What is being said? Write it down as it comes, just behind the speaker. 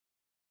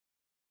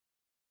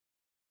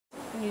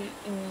in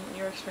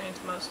your experience,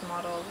 most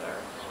models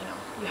are,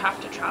 you have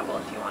to travel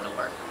if you want to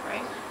work,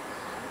 right?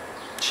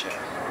 Sure.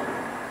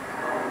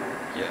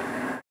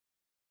 Yeah.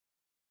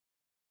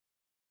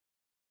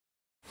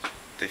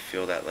 They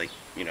feel that, like,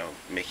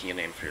 making a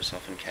name for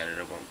yourself in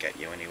Canada won't get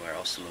you anywhere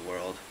else in the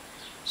world,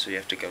 so you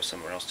have to go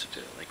somewhere else to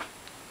do it. Like,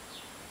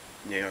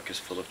 New York is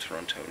full of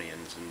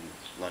Torontonians, and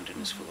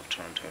London is full of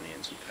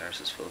Torontonians, and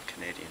Paris is full of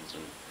Canadians,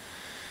 and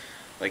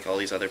like all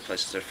these other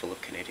places are full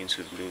of Canadians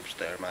who've moved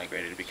there,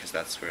 migrated, because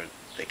that's where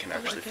they can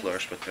actually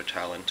flourish with their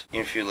talent.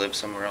 Even if you live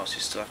somewhere else,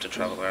 you still have to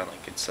travel around.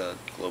 Like, it's a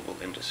global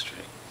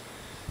industry.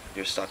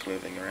 You're stuck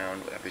moving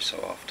around every so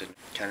often.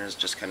 Canada's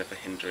just kind of a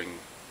hindering,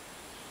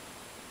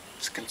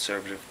 it's a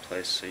conservative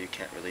place, so you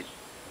can't really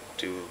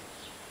do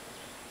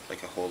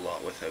like a whole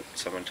lot without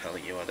someone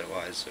telling you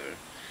otherwise, or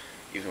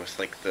even with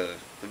like the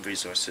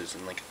resources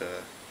and like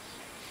the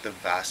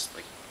vast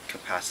like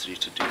capacity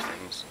to do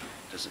things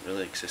doesn't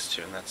really exist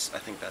here, and I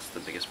think that's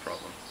the biggest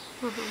problem.